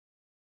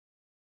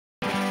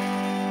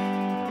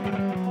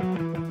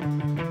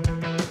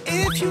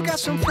you got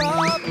some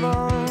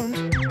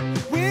problems,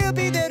 we'll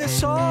be there to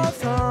solve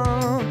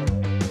them.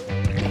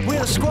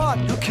 We're a squad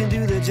who can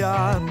do the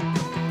job.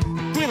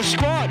 We're a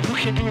squad who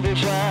can do the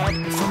job.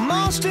 If a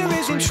monster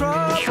is in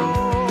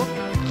trouble,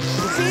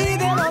 we'll be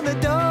there on the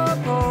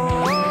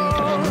double.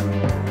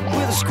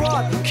 We're the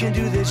squad who can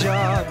do the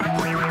job.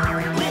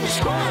 We're the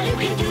squad who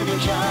can do the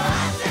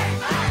job.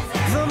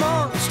 The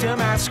Monster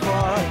Math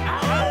Squad.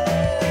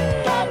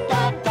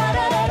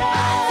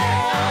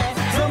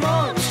 The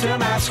Monster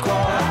Math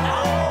Squad.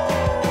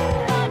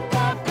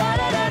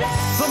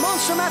 The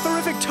Monster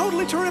Math-orific,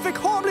 totally terrific,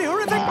 horribly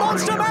horrific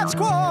Monster Math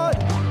Squad.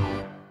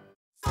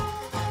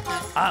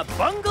 A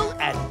Bungle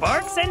at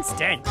Barks and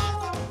Stench.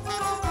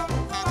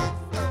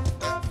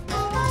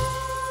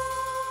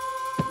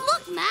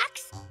 Look,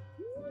 Max.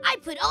 I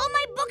put all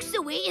my books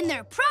away in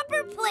their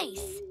proper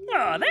place.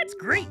 Oh, that's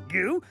great,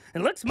 Goo.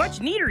 It looks much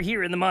neater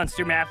here in the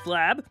Monster Math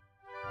Lab.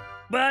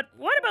 But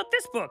what about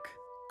this book?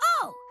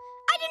 Oh,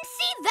 I didn't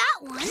see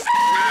that one.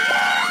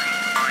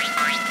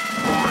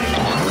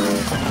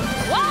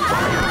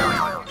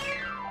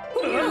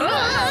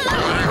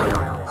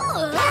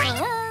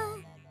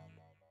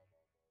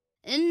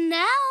 And now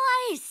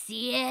I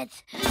see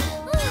it.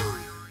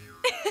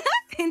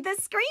 The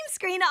Scream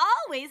Screen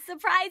always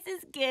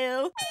surprises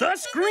Goo. The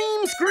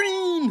Scream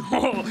Screen!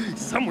 Oh,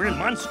 somewhere in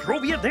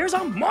Monstrovia, there's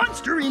a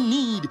monster in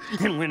need.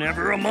 And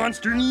whenever a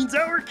monster needs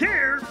our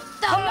care,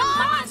 The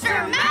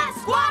Monster Math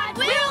Squad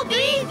will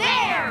be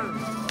there!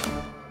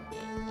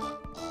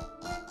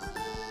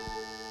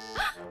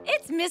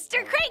 It's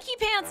Mr. Cranky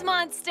Pants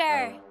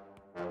Monster.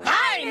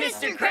 Hi,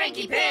 Mr.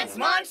 Cranky Pants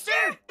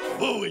Monster!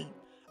 Boy,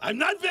 I'm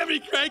not very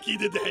cranky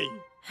today.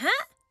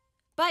 Huh?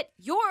 But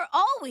you're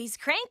always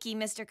cranky,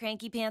 Mr.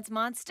 Cranky Pants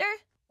Monster.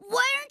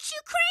 Why aren't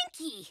you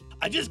cranky?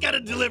 I just got a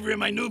delivery of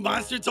my new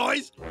monster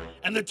toys,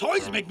 and the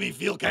toys make me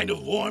feel kind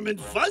of warm and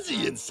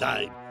fuzzy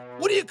inside.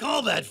 What do you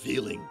call that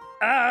feeling?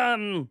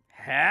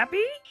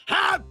 Happy?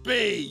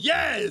 Happy,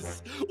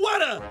 yes!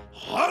 What a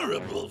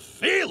horrible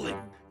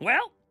feeling.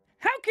 Well,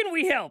 how can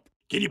we help?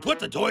 Can you put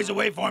the toys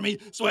away for me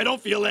so I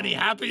don't feel any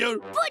happier?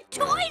 Put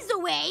toys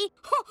away?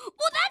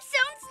 Well, that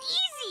sounds easy.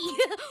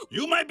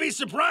 You might be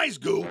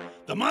surprised, Goo.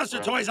 The monster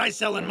toys I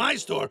sell in my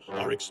store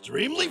are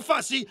extremely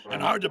fussy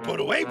and hard to put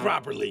away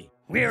properly.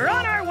 We're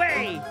on our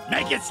way!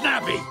 Make it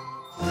snappy.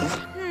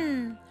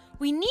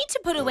 We need to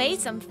put away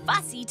some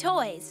fussy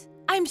toys.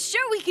 I'm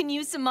sure we can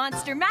use some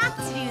monster math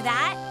to do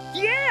that.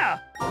 Yeah!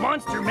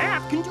 Monster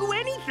Math can do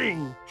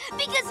anything!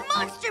 Because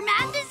Monster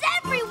Math is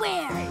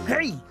everywhere.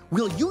 Hey,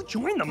 will you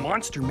join the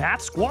Monster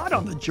Math Squad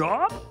on the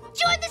job?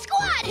 Join the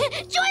squad!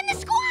 Join the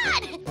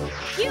squad!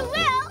 You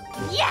will?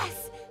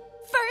 Yes!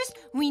 First,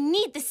 we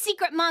need the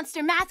secret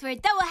monster math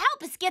word that will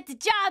help us get the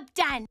job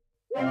done.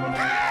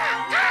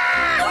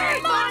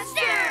 Word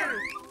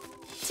monster!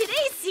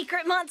 Today's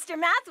secret monster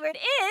math word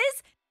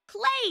is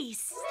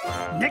place.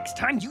 Next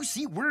time you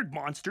see Word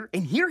Monster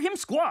and hear him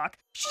squawk,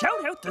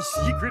 shout out the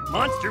secret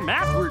monster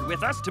math word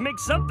with us to make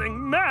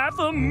something math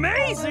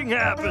amazing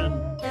happen.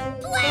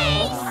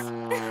 Place!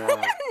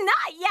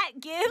 Not yet,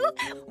 Goo.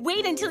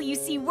 Wait until you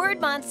see Word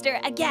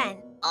Monster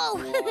again. Oh,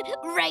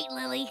 right,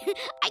 Lily.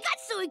 I got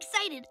so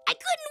excited, I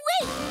couldn't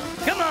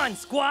wait. Come on,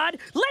 squad.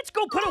 Let's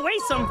go put away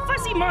some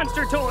fussy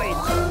monster toys.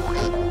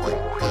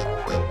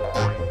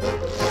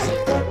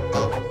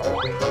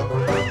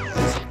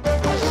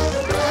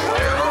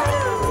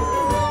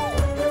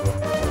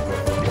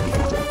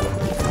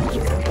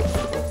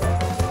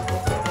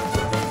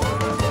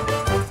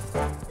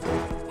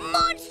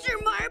 Monster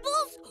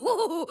marbles?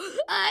 Oh,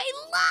 I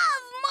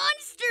love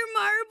monster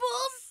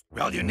marbles.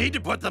 Well, you need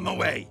to put them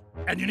away.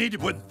 And you need to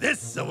put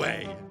this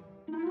away.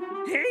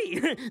 Hey,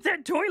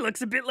 that toy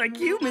looks a bit like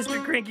you, Mr.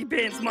 Cranky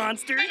Pants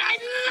Monster. And I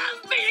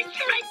love being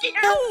cranky.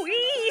 Oh,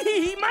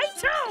 my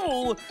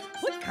toe!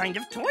 What kind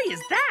of toy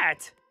is that?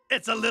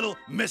 It's a little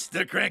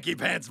Mr. Cranky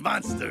Pants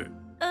Monster.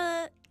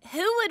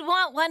 Who would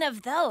want one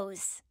of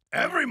those?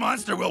 Every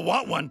monster will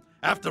want one.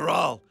 After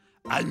all,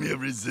 I'm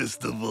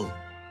irresistible.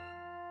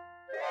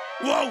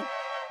 Whoa!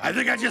 I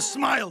think I just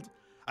smiled.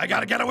 I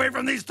gotta get away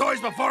from these toys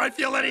before I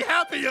feel any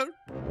happier.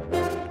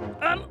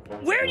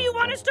 Where do you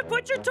want us to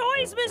put your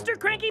toys, Mr.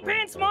 Cranky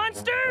Pants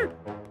Monster?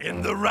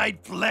 In the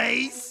right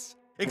place?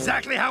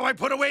 Exactly how I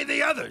put away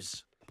the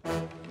others.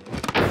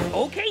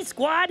 Okay,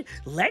 squad.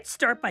 Let's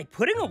start by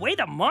putting away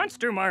the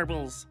monster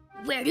marbles.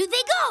 Where do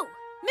they go?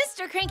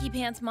 Mr. Cranky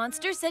Pants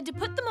Monster said to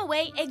put them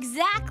away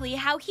exactly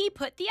how he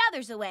put the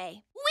others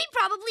away. We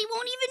probably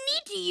won't even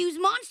need to use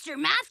monster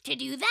math to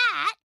do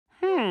that.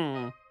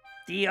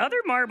 The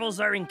other marbles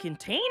are in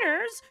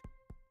containers.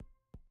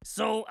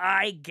 So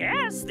I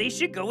guess they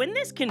should go in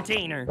this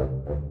container. There.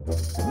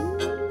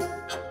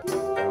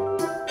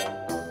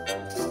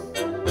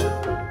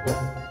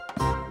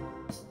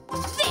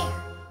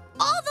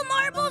 All the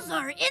marbles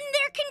are in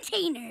their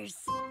containers.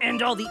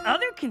 And all the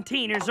other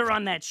containers are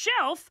on that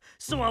shelf,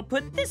 so I'll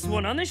put this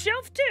one on the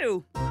shelf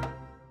too.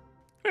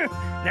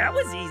 That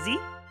was easy.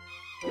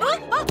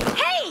 Oh,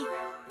 hey!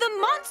 The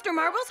monster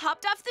marbles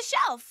hopped off the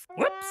shelf.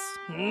 Whoops,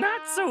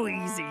 not so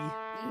easy.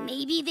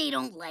 Maybe they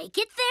don't like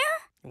it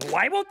there?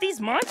 Why won't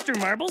these monster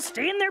marbles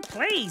stay in their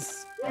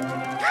place?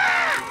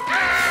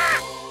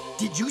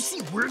 Did you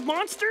see Word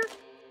Monster?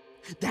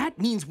 That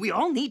means we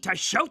all need to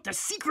shout the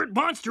secret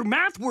monster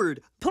math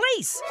word,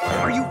 place.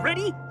 Are you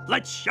ready?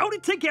 Let's shout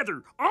it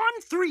together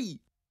on 3.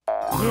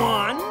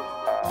 1,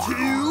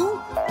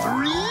 2,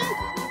 3,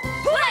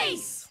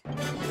 place!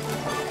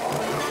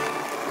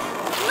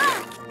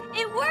 Look!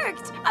 It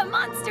worked! A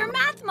monster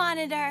math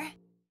monitor!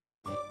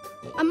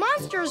 A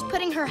monster is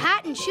putting her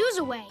hat and shoes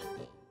away.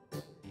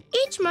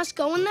 Each must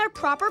go in their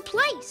proper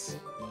place.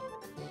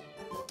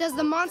 Does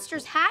the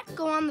monster's hat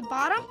go on the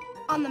bottom,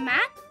 on the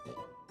mat?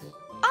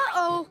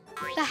 Uh-oh,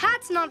 the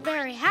hat's not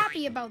very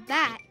happy about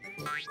that.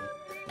 And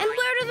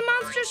where do the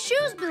monster's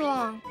shoes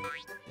belong?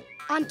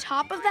 On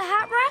top of the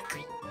hat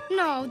rack?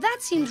 No,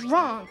 that seems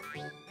wrong.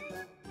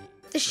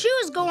 The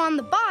shoes go on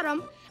the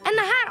bottom and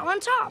the hat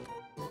on top.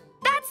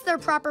 That's their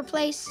proper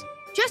place.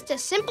 Just a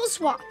simple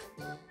swap.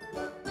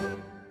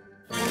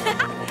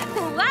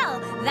 Well,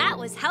 that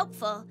was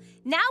helpful.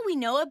 Now we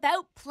know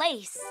about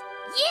place.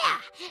 Yeah,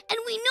 and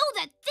we know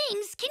that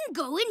things can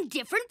go in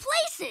different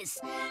places.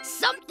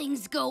 Some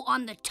things go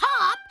on the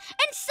top,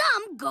 and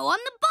some go on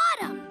the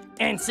bottom.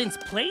 And since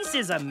place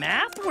is a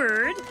math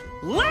word,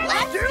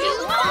 let's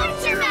do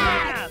monster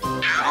math!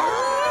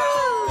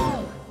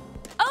 Ow!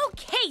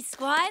 Okay,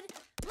 squad.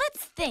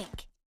 Let's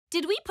think.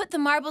 Did we put the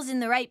marbles in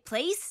the right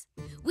place?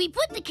 We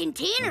put the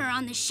container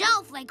on the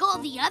shelf like all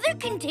the other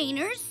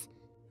containers.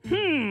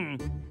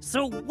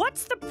 So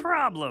what's the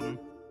problem?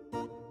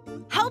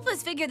 Help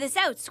us figure this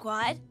out,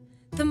 squad.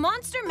 The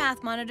monster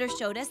math monitor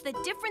showed us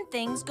that different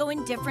things go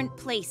in different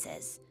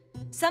places.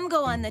 Some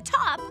go on the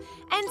top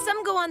and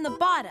some go on the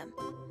bottom.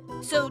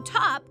 So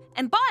top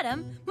and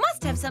bottom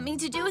must have something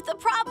to do with the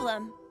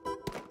problem.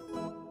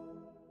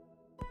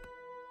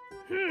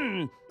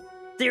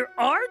 There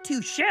are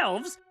 2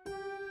 shelves,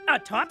 a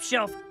top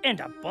shelf and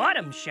a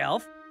bottom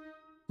shelf.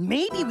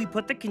 Maybe we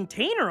put the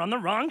container on the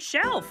wrong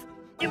shelf.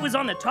 It was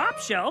on the top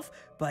shelf,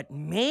 but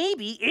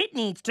maybe it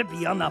needs to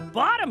be on the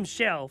bottom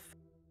shelf.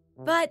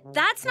 But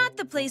that's not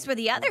the place where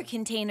the other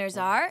containers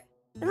are.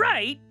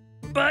 Right,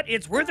 but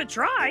it's worth a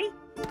try.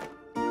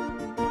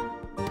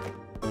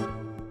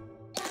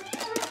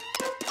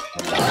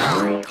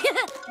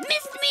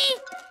 Missed me!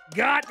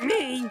 Got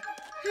me!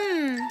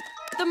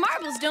 The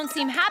marbles don't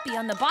seem happy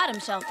on the bottom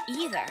shelf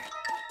either.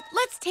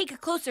 Let's take a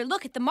closer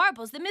look at the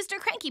marbles that Mr.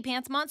 Cranky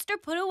Pants Monster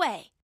put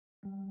away.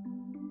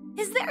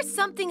 Is there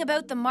something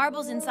about the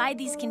marbles inside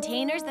these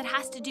containers that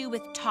has to do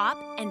with top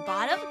and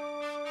bottom?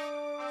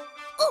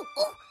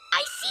 Oh,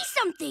 I see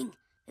something.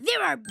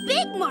 There are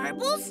big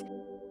marbles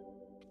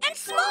and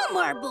small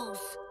marbles.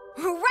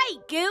 Right,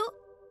 Goo.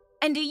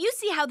 And do you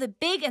see how the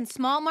big and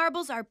small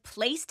marbles are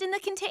placed in the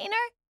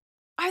container?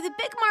 Are the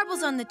big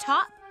marbles on the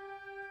top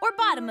or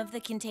bottom of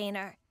the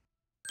container?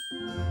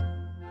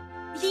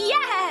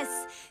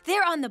 Yes!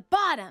 They're on the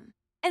bottom.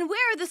 And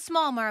where are the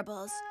small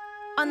marbles?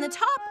 On the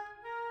top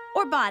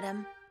or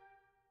bottom?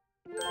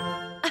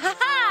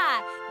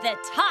 Ha-ha! The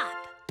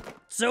top!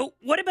 So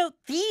what about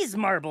these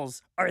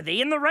marbles? Are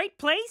they in the right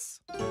place?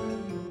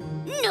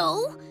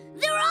 No,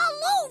 they're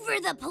all over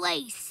the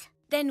place.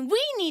 Then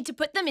we need to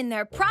put them in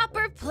their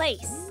proper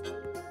place.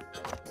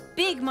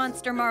 Big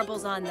monster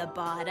marbles on the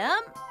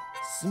bottom.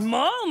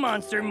 Small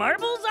monster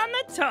marbles on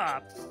the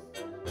top.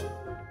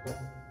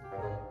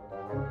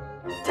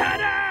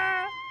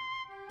 Ta-da!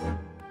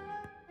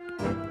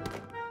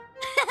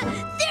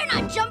 They're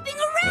not jumping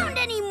around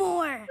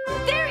anymore.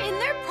 They're in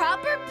their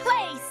proper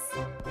place.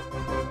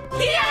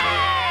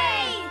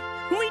 Yay!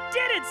 We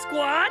did it,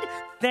 squad!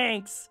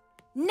 Thanks.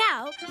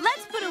 Now,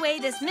 let's put away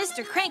this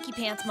Mr. Cranky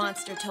Pants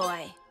Monster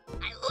toy.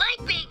 I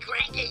like being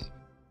cranky.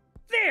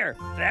 There,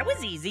 that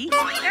was easy.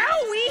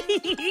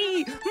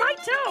 Owie! My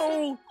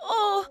toe!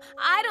 Oh,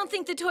 I don't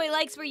think the toy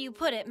likes where you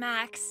put it,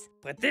 Max.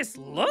 But this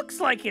looks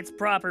like its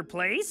proper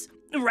place,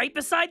 right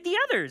beside the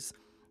others.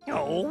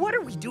 Oh, what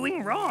are we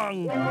doing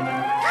wrong?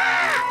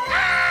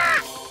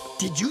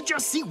 Did you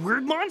just see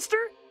Word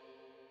Monster?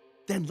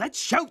 Then let's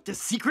shout the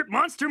secret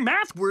monster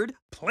math word,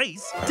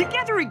 place,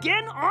 together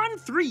again on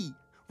 3.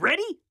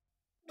 Ready?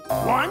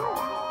 1,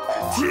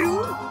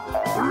 2,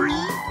 3,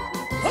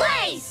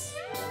 Place!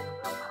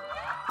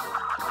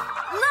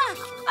 Look,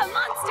 a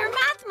monster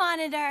math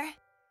monitor.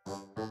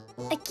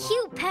 A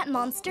cute pet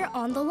monster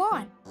on the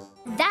lawn.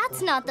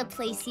 That's not the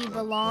place you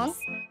belong.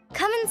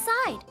 Come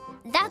inside.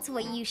 That's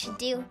what you should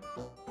do.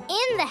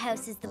 In the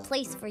house is the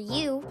place for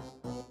you.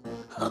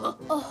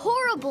 A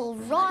horrible,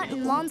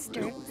 rotten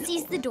monster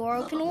sees the door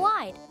open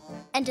wide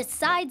and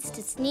decides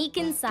to sneak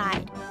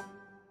inside.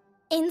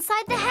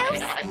 Inside the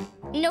house?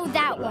 No,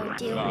 that won't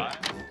do.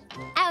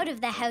 Out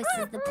of the house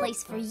is the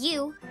place for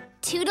you.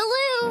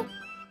 Toodaloo!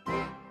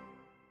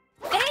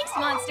 Thanks,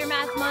 Monster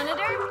Math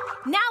Monitor.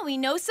 Now we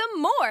know some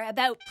more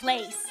about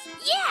place.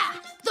 Yeah,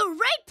 the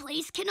right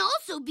place can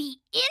also be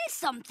in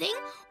something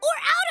or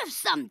out of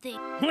something.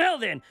 Well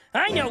then,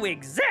 I know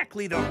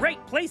exactly the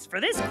right place for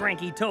this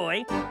cranky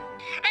toy.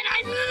 And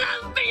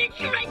I love being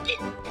cranky.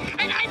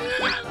 And I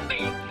love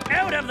being...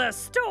 Out of the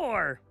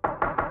store!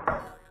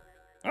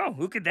 Oh,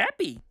 who could that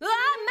be?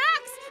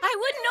 Max, I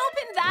wouldn't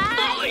open that.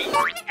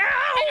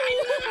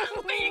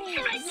 Ow!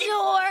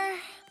 Zor.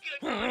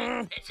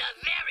 It's a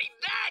very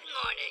bad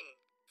morning.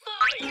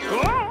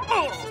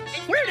 Oh,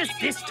 where does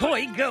this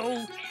toy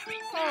go?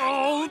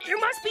 Oh, there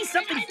must be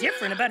something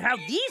different about how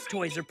these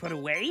toys are put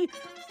away.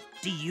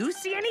 Do you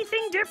see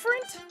anything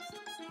different?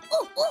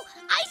 Oh,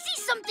 I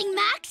see something,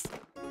 Max.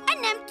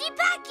 An empty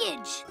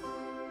package.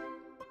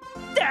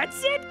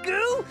 That's it,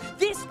 Goo!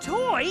 This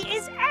toy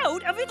is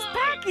out of its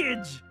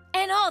package!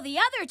 And all the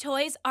other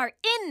toys are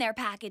in their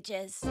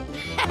packages.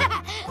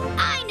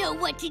 I know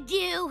what to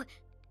do.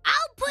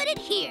 I'll put it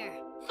here.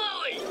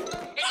 Boys, it's not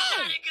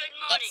a good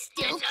morning. It's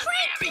still a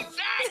very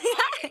bad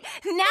morning.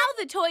 Now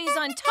the toy is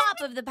on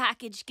top of the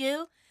package,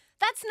 Goo.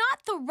 That's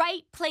not the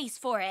right place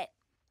for it.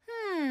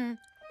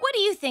 What do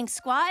you think,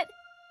 Squat?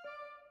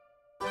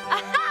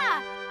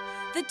 Aha!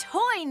 The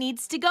toy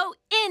needs to go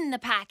in the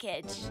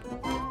package.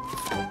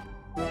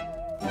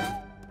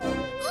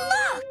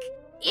 Look!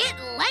 It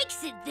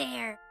likes it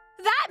there.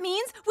 That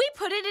means we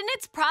put it in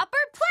its proper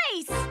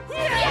place.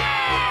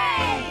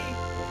 Yay!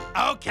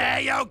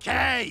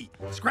 Okay.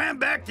 Scram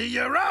back to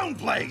your own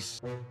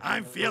place.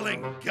 I'm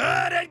feeling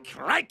good and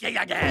cranky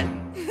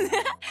again.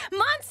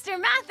 Monster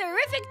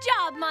Math-erific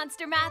job,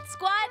 Monster Math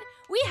Squad.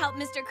 We helped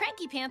Mr.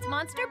 Cranky Pants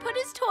Monster put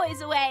his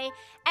toys away.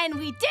 And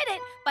we did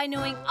it by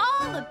knowing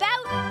all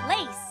about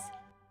place.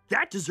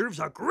 That deserves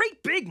a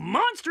great big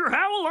monster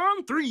howl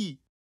on 3.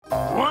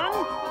 1,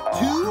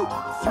 2,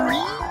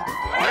 3.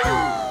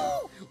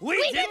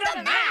 We did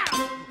the math!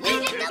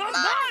 We did the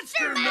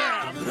monster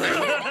math!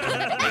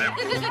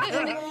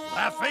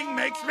 Laughing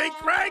makes me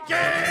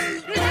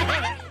cranky!